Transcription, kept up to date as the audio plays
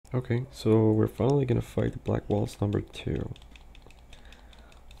Okay, so we're finally gonna fight the Black Waltz number 2.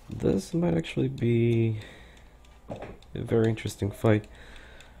 This might actually be a very interesting fight.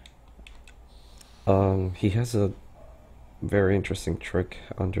 He has a very interesting trick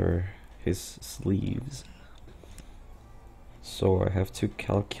under his sleeves. So I have to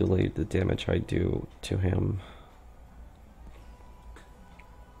calculate the damage I do to him.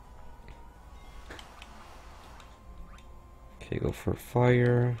 Okay, go for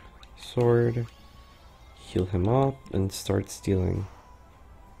fire, sword, heal him up, and start stealing.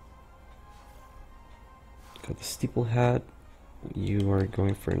 Got the steeple hat. You are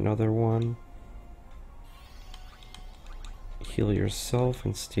going for another one. Heal yourself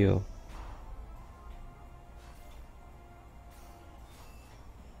and steal.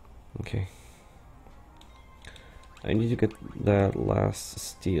 Okay. I need to get that last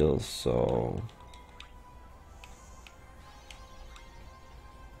steal, so...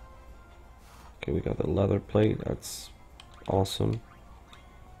 Okay, we got the leather plate, that's awesome.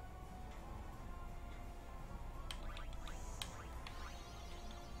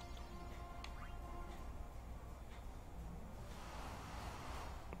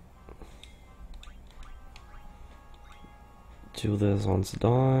 Do this on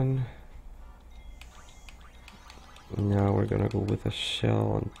Zidane. Now we're gonna go with a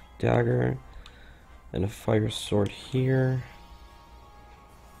shell and dagger and a fire sword here.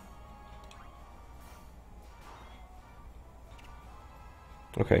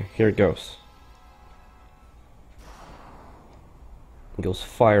 Okay, here it goes. It goes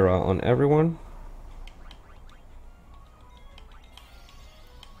fire on everyone.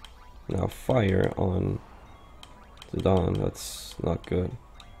 Now fire on Zidane, that's not good.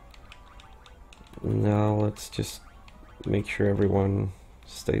 Now let's just make sure everyone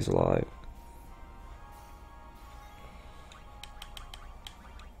stays alive.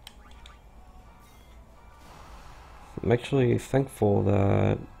 I'm actually thankful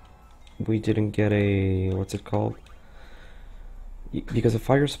that we didn't get a, what's it called? Because the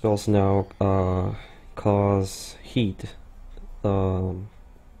fire spells now cause heat. And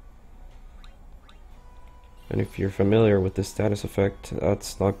if you're familiar with this status effect,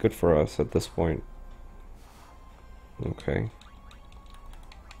 that's not good for us at this point. Okay.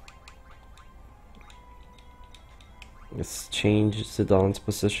 Let's change Zidane's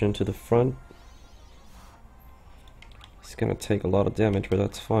position to the front. It's gonna take a lot of damage, but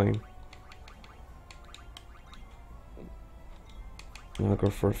that's fine. I'll go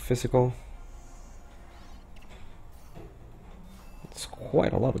for a physical. It's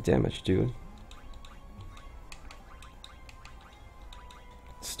quite a lot of damage, dude.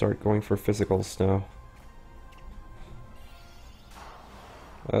 Start going for physicals now.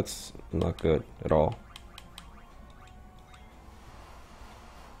 That's not good at all.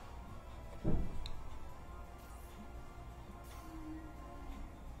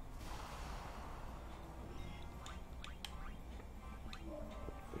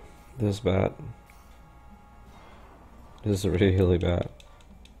 This is bad. This is really bad.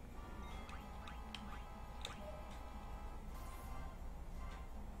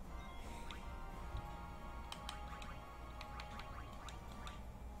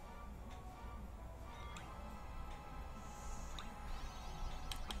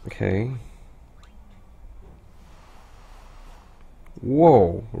 Okay.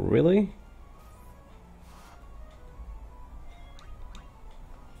 Whoa, really?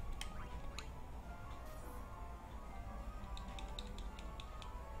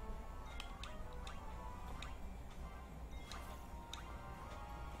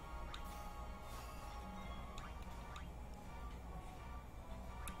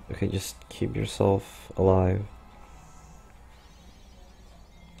 Okay, just keep yourself alive.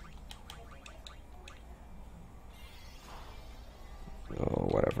 Oh,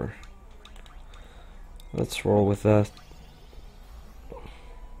 whatever. Let's roll with that.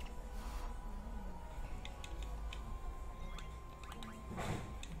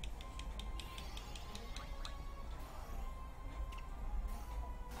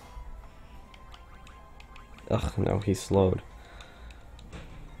 Ugh, no, he slowed.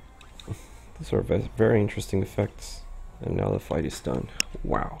 These are very interesting effects. And now the fight is done.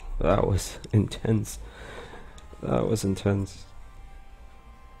 Wow, that was intense. That was intense.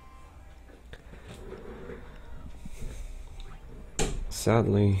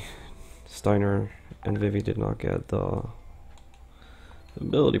 Sadly, Steiner and Vivi did not get the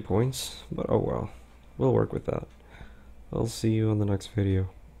ability points, but oh well. We'll work with that. I'll see you on the next video.